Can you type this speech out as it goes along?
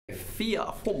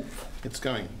Vier, fünf. It's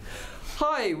going.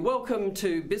 Hi, welcome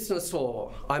to Business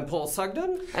Law. I'm Paul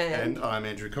Sugden And I'm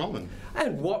Andrew Coleman.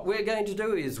 And what we're going to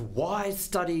do is why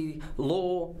study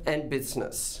law and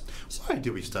business. Why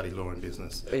do we study law and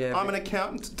business? Yeah, I'm an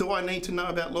accountant. Do I need to know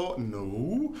about law?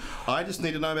 No. I just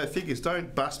need to know about figures.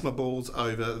 Don't bust my balls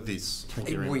over this. Thank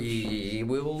you very much. We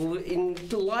will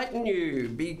enlighten you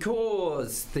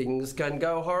because things can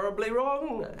go horribly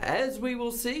wrong, as we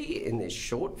will see in this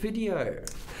short video.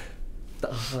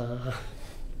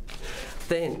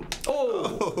 Then,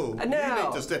 and now you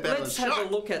need to step out let's of the have shot. a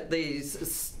look at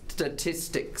these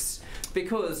statistics.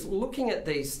 Because looking at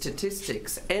these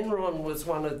statistics, Enron was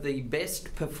one of the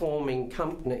best performing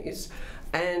companies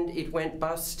and it went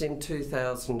bust in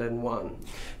 2001.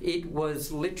 It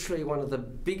was literally one of the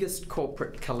biggest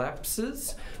corporate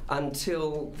collapses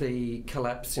until the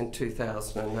collapse in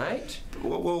 2008.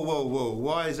 Whoa.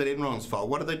 Why is it Enron's fault?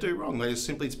 What did they do wrong? They just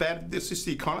simply, it's bad. It's just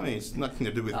the economy. It's nothing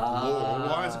to do with law.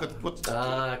 Why has it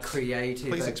got,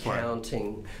 creative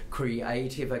accounting.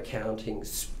 Creative accounting,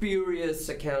 spurious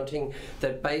accounting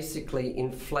that basically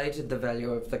inflated the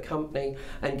value of the company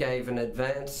and gave an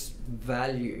advanced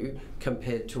value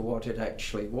compared to what it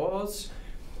actually was.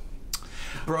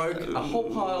 Broke a whole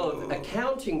pile of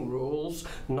accounting rules,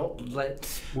 not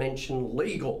let's mention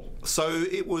legal. So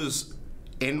it was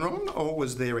Enron, or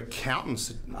was their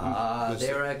accountants?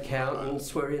 Their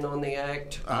accountants were in on the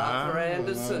act. Arthur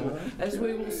Andersen, as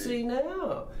we will see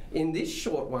now in this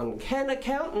short one. Can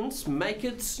accountants make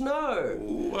it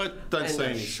snow? I don't see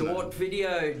any short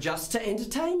video just to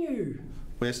entertain you.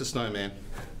 Where's the snowman?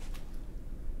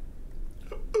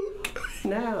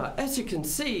 Now, as you can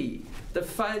see, the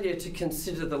failure to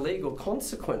consider the legal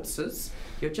consequences,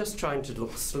 you're just trying to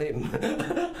look slim.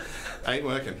 Ain't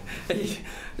working.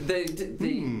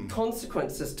 The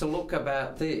consequences to look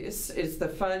about this is the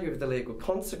failure of the legal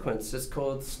consequences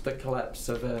caused the collapse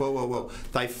of a... Well.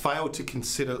 They failed to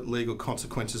consider legal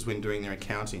consequences when doing their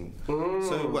accounting.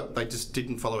 So what, they just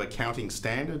didn't follow accounting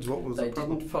standards? What was the problem?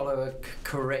 They didn't follow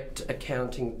correct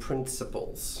accounting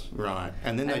principles. Right.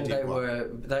 And then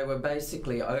they were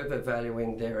basically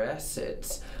overvaluing their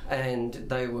assets, and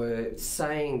they were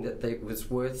saying that it was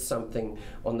worth something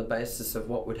on the basis of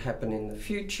what would happen in the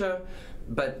future,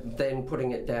 but then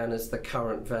putting it down as the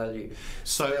current value.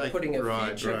 So they're putting a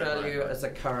future value as a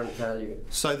current value.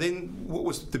 So then what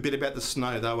was the bit about the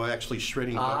snow? They were actually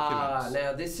shredding documents.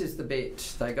 Now this is the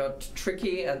bit. They got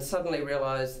tricky and suddenly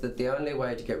realised that the only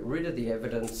way to get rid of the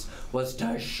evidence was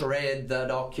to shred the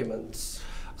documents.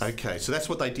 Okay, so that's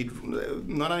what they did.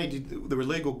 Not only did there were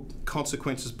legal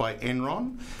consequences by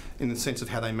Enron in the sense of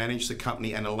how they managed the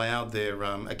company and allowed their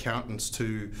accountants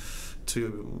to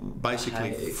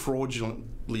basically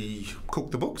fraudulently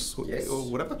cook the books or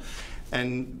whatever.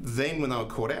 And then when they were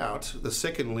caught out, the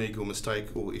second legal mistake,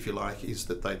 or if you like, is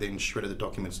that they then shredded the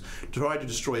documents, tried to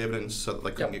destroy evidence so that they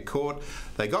couldn't get caught.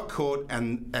 They got caught,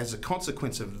 and as a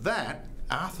consequence of that,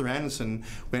 Arthur Andersen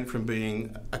went from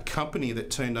being a company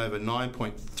that turned over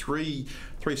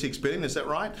 $9.336 billion, is that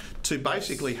right, to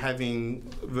basically having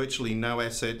virtually no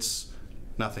assets,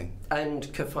 nothing. And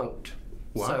kafunked.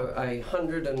 Wow. So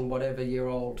 100 and whatever year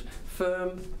old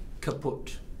firm,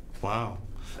 kaput. Wow.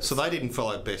 So they didn't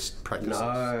follow best practices.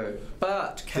 No.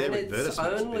 But can it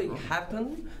only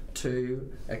happen to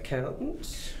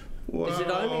accountants? Wow. Is it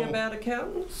only about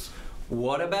accountants?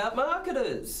 What about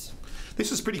marketers?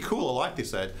 This is pretty cool. I like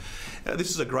this ad.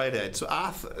 This is a great ad. So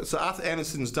Arthur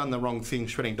Andersen's done the wrong thing,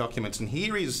 shredding documents, and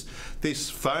here is this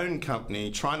phone company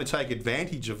trying to take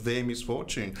advantage of their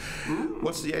misfortune.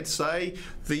 What's the ad say?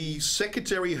 The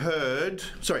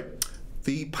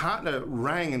partner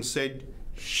rang and said,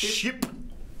 ship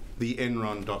the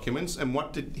Enron documents, and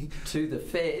what did he... To the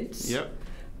feds. Yep.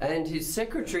 And his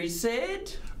secretary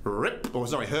said... Rip, or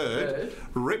sorry, heard.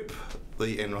 Rip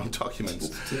the Enron documents.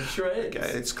 To shreds. Okay,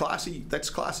 it's classy. That's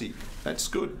classy. That's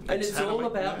good. And it's all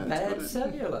about bad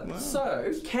cellular. Wow.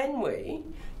 So, can we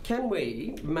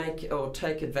make or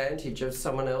take advantage of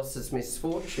someone else's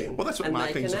misfortune? Well, that's what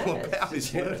marketing's all about,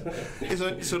 isn't it?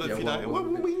 Isn't it sort of,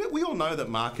 we all know that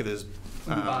marketers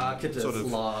sort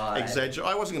of lie. Exaggerate.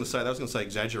 I wasn't going to say that. I was going to say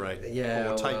exaggerate.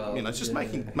 Yeah, or take, it's just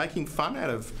making fun out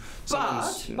of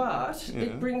someone's... But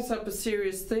it brings up a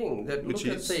serious thing that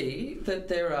that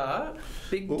there are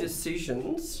big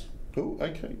decisions. Oh,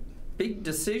 okay. Big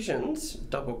decisions,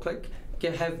 double click,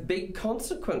 have big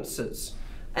consequences.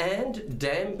 And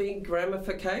damn big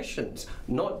ramifications.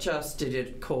 Not just did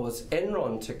it cause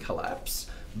Enron to collapse,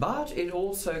 but it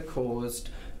also caused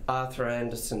Arthur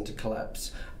Andersen to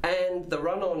collapse. And the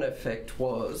run-on effect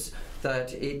was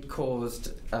that it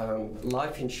caused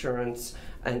life insurance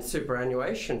and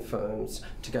superannuation firms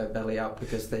to go belly up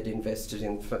because they'd invested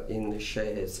in the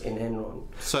shares in Enron.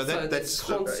 So that's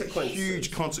a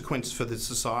huge consequence for the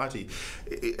society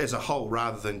as a whole,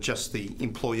 rather than just the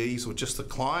employees or just the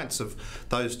clients of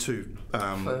those two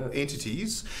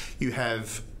entities. You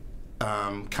have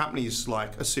companies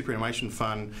like a superannuation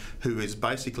fund who is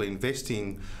basically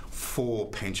investing for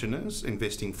pensioners,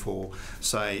 investing for,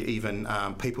 say, even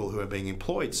people who are being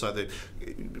employed. So the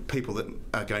people that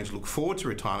are going to look forward to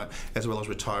retirement, as well as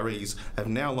retirees, have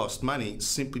now lost money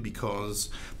simply because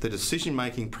the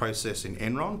decision-making process in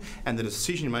Enron and the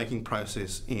decision-making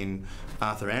process in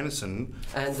Arthur Andersen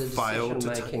and the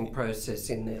decision-making process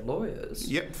in their lawyers.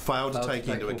 Yep, failed to take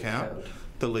into account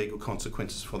the legal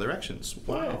consequences for their actions.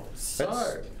 Wow,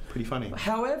 that's pretty funny.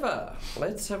 However,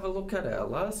 let's have a look at our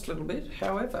last little bit.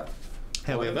 However,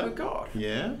 what have we got?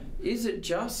 Yeah. Is it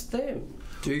just them?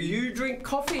 Do you drink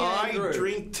coffee, Andrew? I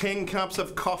drink 10 cups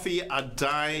of coffee a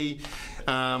day.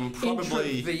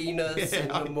 Probably intravenous in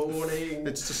the morning.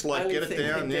 It's just like get it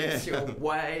down, gets you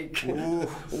awake.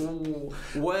 Ooh.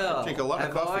 Well, I drink a lot of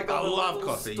coffee. I love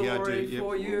coffee. Yeah, I do.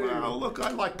 For you. Well, look,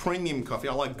 I like premium coffee.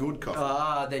 I like good coffee.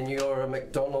 Ah, then you're a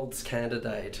McDonald's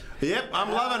candidate. Yep,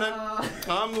 I'm loving it.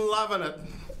 I'm loving it.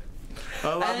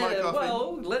 I love my coffee.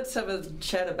 Well, let's have a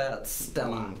chat about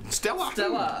Stella. Stella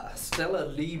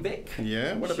Liebeck.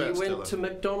 Yeah, what about Stella? She went to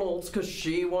McDonald's because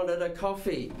she wanted a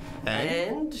coffee.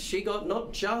 And she got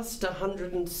not just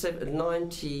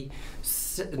 90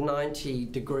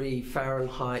 degree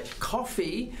Fahrenheit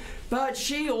coffee, but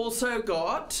she also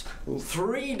got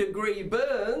 3 degree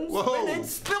burns when it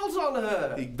spilt on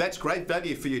her. That's great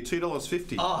value for you,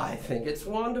 $2.50. I think it's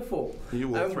wonderful. You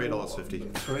will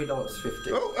 $3.50.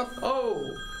 $3.50.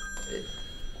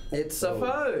 It's a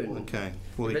phone. Okay,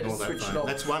 we'll ignore that phone.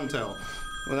 That's one tell.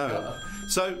 Well, no.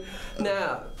 So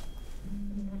now.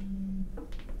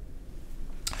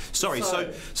 Sorry.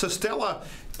 So Stella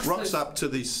rocks up to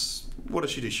this. What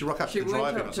does she do? She rock up to the drive-in.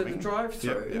 She went up to the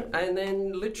drive-through, and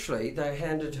then literally they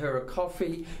handed her a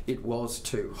coffee. It was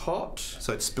too hot.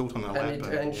 So it spilt on her lap.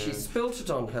 And she spilt it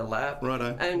on her lap.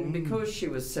 Righto. And because she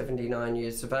was 79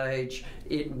 years of age,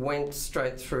 it went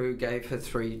straight through, gave her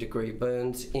 3 degree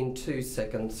burns in 2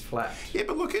 seconds flat. Yeah,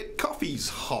 but look, coffee's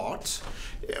hot.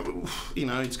 You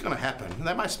know, it's going to happen.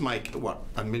 They must make, 1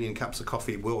 million cups of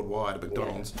coffee worldwide at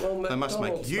McDonald's. Yeah. Well, they must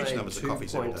make huge numbers of coffee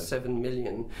every day. 2.7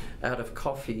 million out of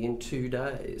coffee in 2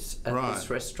 days at this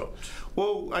restaurant.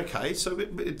 Well, okay, so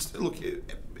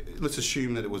let's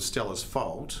assume that it was Stella's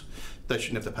fault. They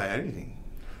shouldn't have to pay anything.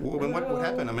 Well, what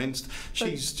happened? I mean,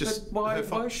 she's just... But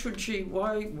why should she...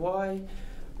 Why...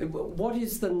 What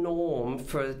is the norm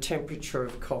for the temperature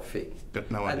of coffee? Got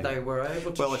no idea. And they were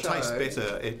able to Well, it tastes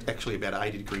better actually about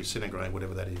 80 degrees centigrade,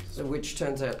 whatever that is. Which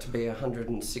turns out to be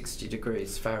 160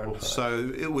 degrees Fahrenheit.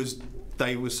 So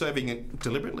they were serving it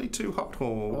deliberately too hot,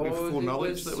 or with full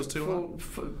knowledge that it was too hot?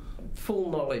 Full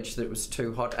knowledge that it was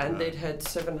too hot, and they'd had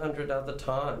 700 other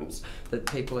times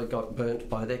that people had got burnt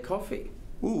by their coffee.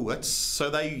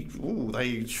 They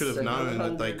should have known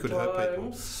that they could hurt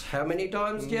people. How many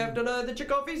times do you have to know that your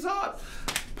coffee's hot?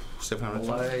 700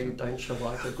 times. Don't you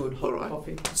like a good hot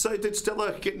coffee? So did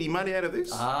Stella get any money out of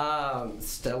this?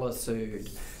 Stella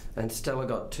sued. And Stella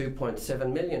got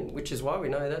 2.7 million, which is why we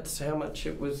know that's how much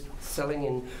it was selling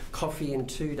in coffee in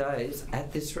 2 days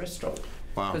at this restaurant.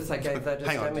 Wow. Because they gave that as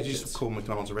Hang on, damages. did you just call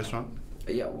McDonald's a restaurant?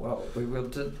 Yeah, well, we will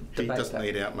debate He doesn't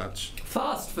eat out much.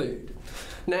 Fast food.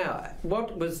 Now,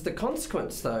 what was the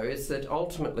consequence, though, is that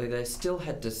ultimately they still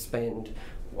had to spend,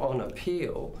 on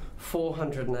appeal,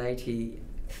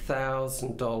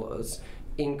 $480,000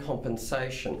 in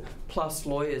compensation, plus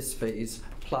lawyers' fees,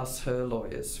 plus her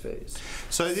lawyers' fees.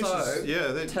 So this is...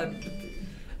 Yeah.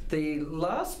 The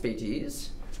last bit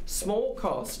is... Small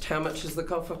cost. How much is the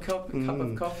cup of coffee?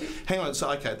 Hang on.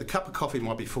 So, okay, the cup of coffee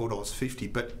might be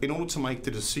 $4.50, but in order to make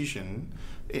the decision,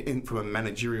 from a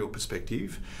managerial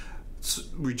perspective,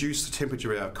 reduce the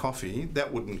temperature of our coffee,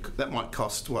 that might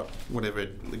cost whatever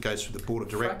it goes through the board of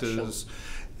directors.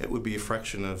 It would be a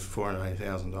fraction of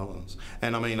 $480,000.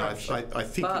 And I mean, I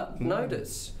think. But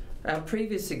notice. Our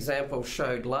previous example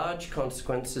showed large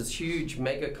consequences, huge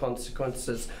mega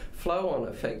consequences, flow-on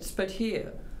effects, but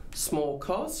here. Small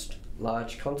cost,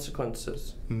 large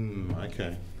consequences.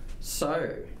 Okay.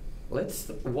 So,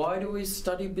 why do we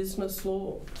study business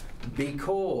law?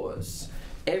 Because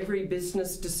every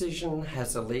business decision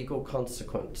has a legal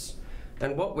consequence.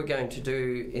 And what we're going to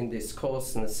do in this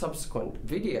course and the subsequent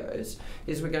videos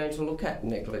is we're going to look at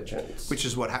negligence. Which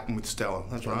is what happened with Stella,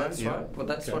 that's right? That's right. Well,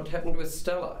 that's what happened with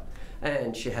Stella.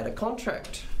 And she had a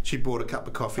contract. She bought a cup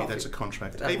of coffee. That's a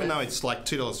contract. And even though it's like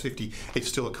 $2.50, it's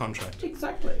still a contract.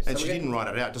 Exactly. And she didn't write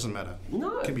it out, doesn't matter.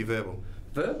 No. It can be verbal.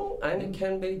 Verbal, and it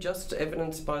can be just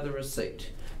evidenced by the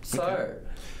receipt. So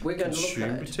we're going to look at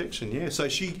consumer protection. Yeah. So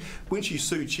when she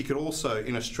sued, she could also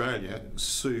in Australia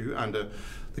sue under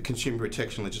the consumer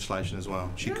protection legislation as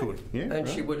well. She could. Yeah. And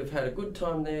she would have had a good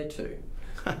time there too.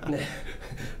 Now,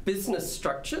 business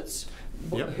structures.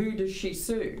 Yep. Who does she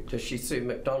sue? Does she sue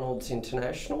McDonald's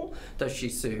International? Does she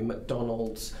sue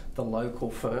McDonald's, the local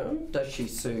firm? Does she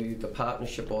sue the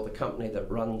partnership or the company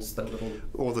that runs the little...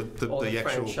 Or the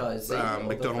actual franchisee,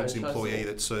 McDonald's or the employee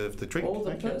that served the drink? Or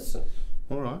the person.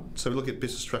 All right. So we look at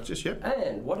business structures, yep.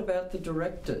 And what about the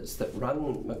directors that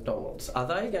run McDonald's? Are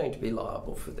they going to be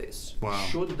liable for this? Wow.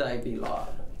 Should they be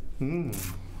liable?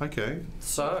 Okay.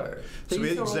 So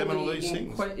we examine all these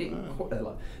things.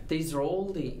 These are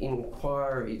all the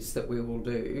inquiries that we will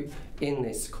do in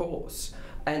this course.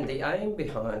 And the aim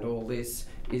behind all this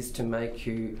is to make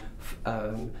you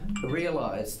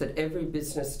realise that every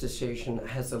business decision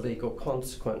has a legal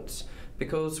consequence,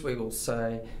 because we will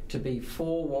say to be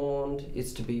forewarned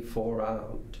is to be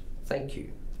forearmed. Thank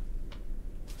you.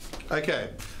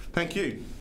 Okay. Thank you.